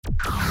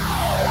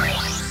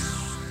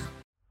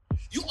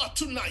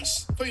too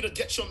nice for you to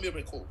get your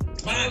miracle.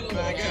 My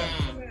God.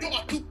 You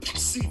are too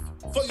passive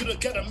for you to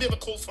get a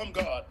miracle from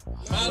God.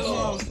 My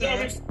Lord. The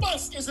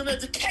response is an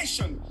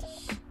education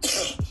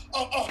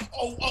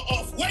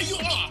of where you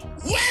are,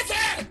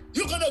 whether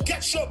you're going to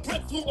get your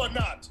breakthrough or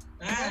not.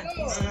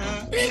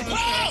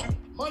 People,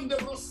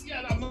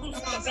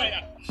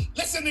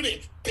 listen to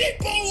me.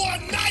 People who are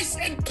nice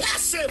and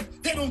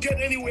passive, they don't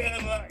get anywhere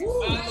in life.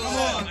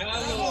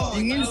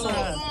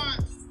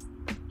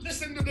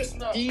 Listen to this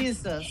now.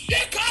 Jesus.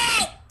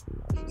 Jacob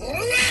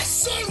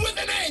wrestled with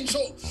an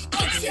angel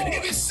until he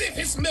received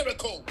his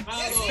miracle.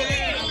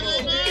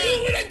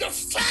 You're willing to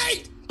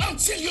fight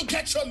until you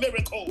get your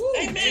miracle.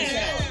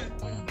 Amen.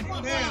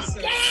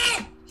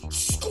 God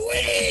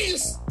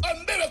squeeze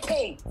a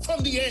miracle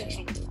from the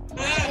angel.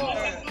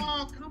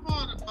 Come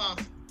on,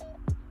 Apostle.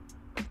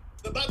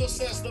 The Bible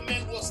says the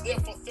man was there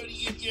for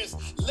 38 years,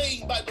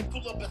 laying by the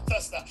pool of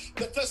Bethesda.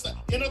 Bethesda,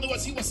 in other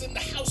words, he was in the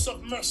house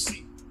of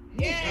mercy.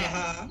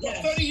 For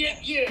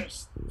 38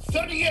 years.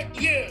 38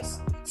 years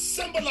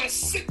symbolized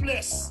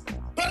sickness,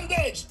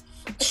 bondage.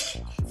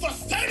 For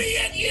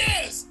 38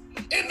 years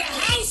in the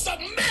house of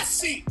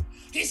mercy.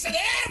 He said,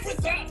 every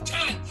time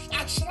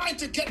I tried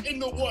to get in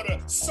the water,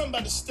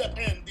 somebody stepped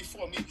in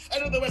before me.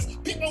 In other words,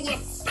 people were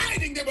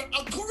fighting. They were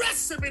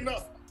aggressive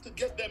enough to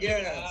get them in.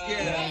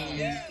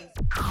 Yes.